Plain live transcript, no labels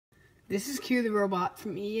This is Q, the robot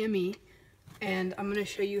from EME, and I'm going to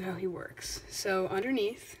show you how he works. So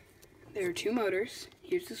underneath, there are two motors.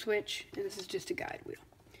 Here's the switch, and this is just a guide wheel.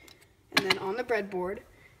 And then on the breadboard,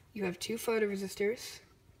 you have two photoresistors,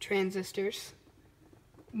 transistors,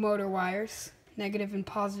 motor wires, negative and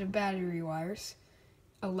positive battery wires,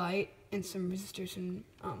 a light, and some resistors and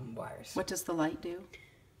wires. What does the light do?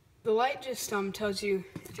 The light just tells you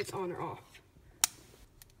if it's on or off.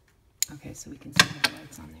 Okay, so we can see the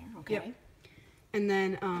lights on there. Okay. Yep. And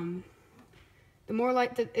then the more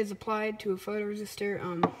light that is applied to a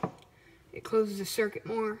photoresistor, it closes the circuit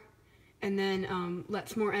more, and then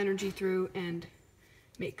lets more energy through and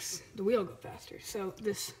makes the wheel go faster. So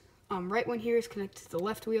this right one here is connected to the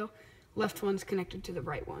left wheel, left one's connected to the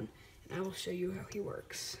right one. And I will show you how he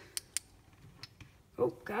works.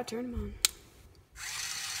 Oh, gotta turn him on.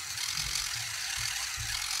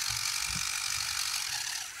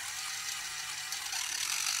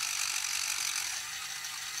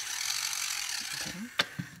 Okay.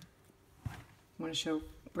 Want to show,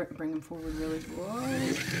 bring them forward really?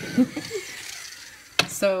 Whoa.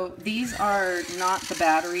 So these are not the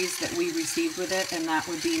batteries that we received with it, and that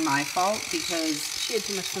would be my fault because she had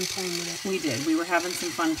too much fun playing with it. We did. We were having some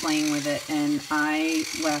fun playing with it, and I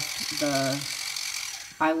left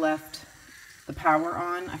the power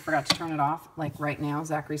on. I forgot to turn it off. Like right now,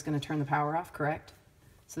 Zachary's going to turn the power off, correct?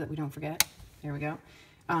 So that we don't forget. There we go.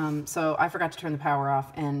 So I forgot to turn the power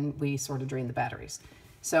off, and we sort of drained the batteries.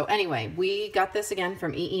 So anyway, we got this again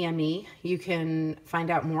from EEME. You can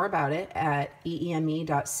find out more about it at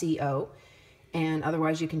eeme.co. And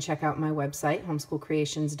otherwise, you can check out my website,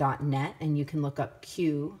 homeschoolcreations.net, and you can look up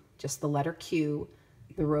Q, just the letter Q,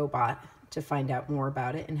 the robot, to find out more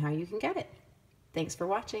about it and how you can get it. Thanks for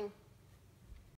watching.